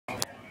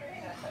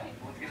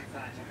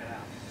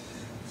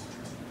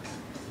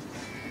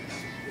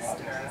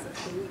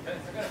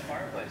It's a good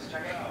fireplace.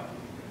 Check it out.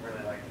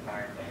 Really like the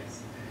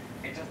fireplace.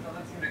 It just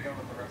doesn't seem to go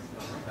with the rest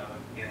of the room though.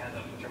 It has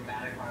a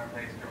dramatic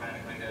fireplace,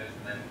 dramatic windows,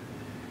 and then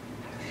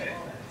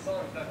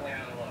someone's definitely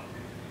out of luck.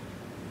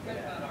 Good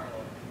about our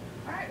look.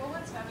 Alright, well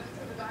let's head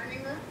into the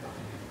dining room.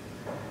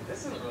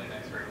 This is a really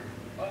nice room.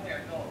 I think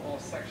I feel a little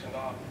sectioned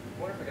off.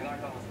 I wonder if we can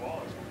knock down this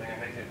wall or something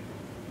and make it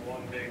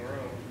one big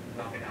room.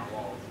 Knocking down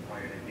walls is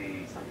probably going to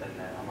be something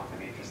that I'm not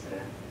going to be interested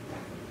in.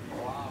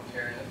 Wow,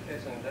 Karen,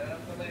 this kitchen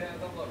definitely has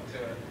a look to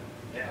it.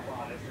 Yeah,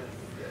 wow, this is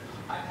good.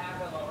 I'm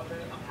half in love with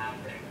it. I'm half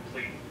in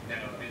complete no.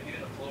 I mean,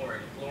 even the floor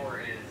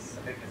is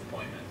a big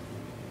disappointment.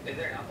 Is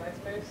there an outside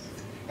space?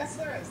 Yes,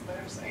 there is.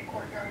 There's a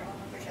courtyard on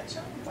the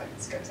kitchen.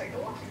 Let's go take a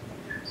look.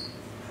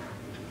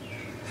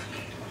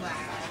 Wow.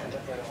 I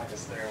definitely don't like to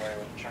stare away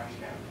with the trash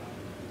can.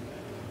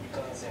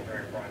 Doesn't seem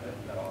very private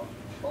at all.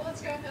 Well,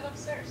 let's go and head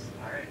upstairs.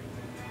 All right.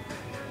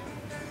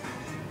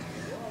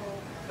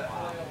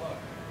 Definitely a look.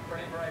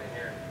 Pretty bright in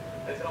here.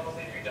 This could almost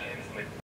need to be done in